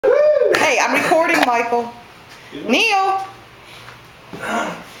Hey, I'm recording, Michael. Neal.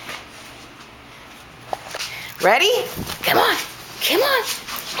 Ready? Come on. Come on.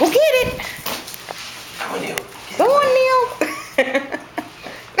 Go get it. Come on, Neal. Go on, Neal.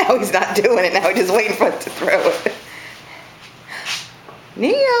 No, he's not doing it. Now he's just waiting for it to throw it.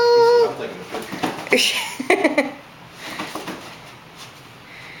 Neal.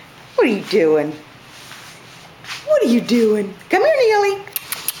 What are you doing? What are you doing? Come here, Neely.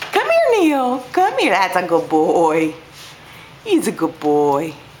 Come here, Neal. Come here. That's a good boy. He's a good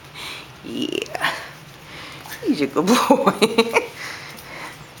boy. Yeah. He's a good boy.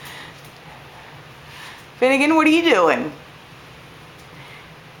 Finnegan, what are you doing?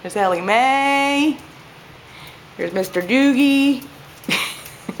 There's Ellie Mae. Here's Mr. Doogie.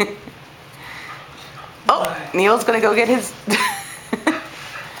 Oh, Neal's gonna go get his.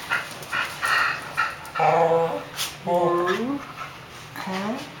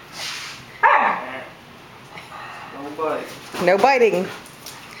 No biting.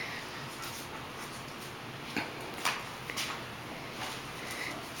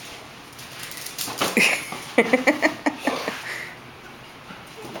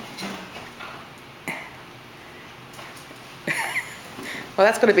 Well,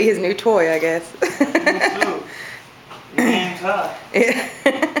 that's going to be his new toy, I guess. Yeah.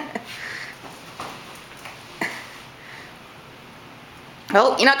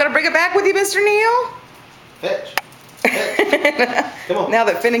 Well, you're not going to bring it back with you, Mr. Neal? Fetch. Fetch. Come on. Now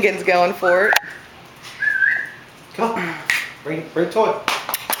that Finnegan's going for it. Come on. Bring the toy.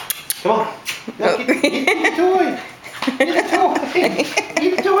 Come on. Now get the toy. Get the toy.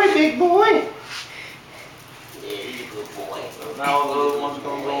 Get the toy, big boy. Yeah, he's a good boy. Now all the other ones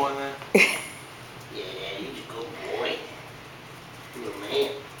gonna go in there. Yeah, he's a good boy. Little man.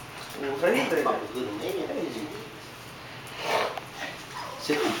 Little man.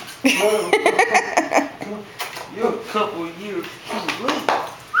 Sit. You're a couple of years too late.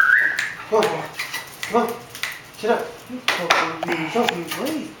 Come on. Come on. Sit up. You're a couple of years too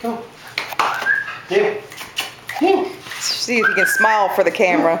late. Come on. Neal. Neal. See if he can smile for the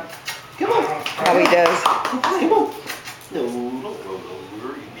camera. Come on. How he does. Come on. No, don't roll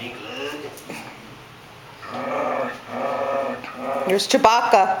over. You big lug. Here's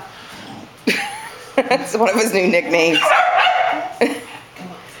Chewbacca. That's one of his new nicknames.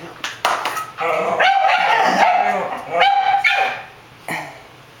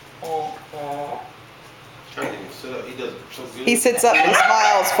 He does it so good. He sits up and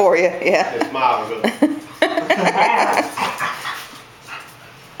smiles for you. Yeah. He smiles.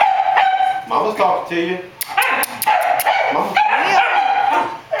 Mama's talking to you. Mama.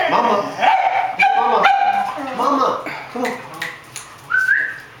 Mama. Mama. Mama. Come on.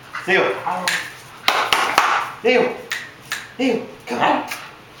 Neal. Neal. Neal. Come on.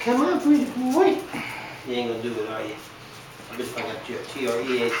 Come on, pretty boy. You ain't gonna do it, are you? I bet if I got you a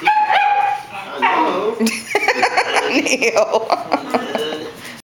T-R-E-A-T. I know. Neal.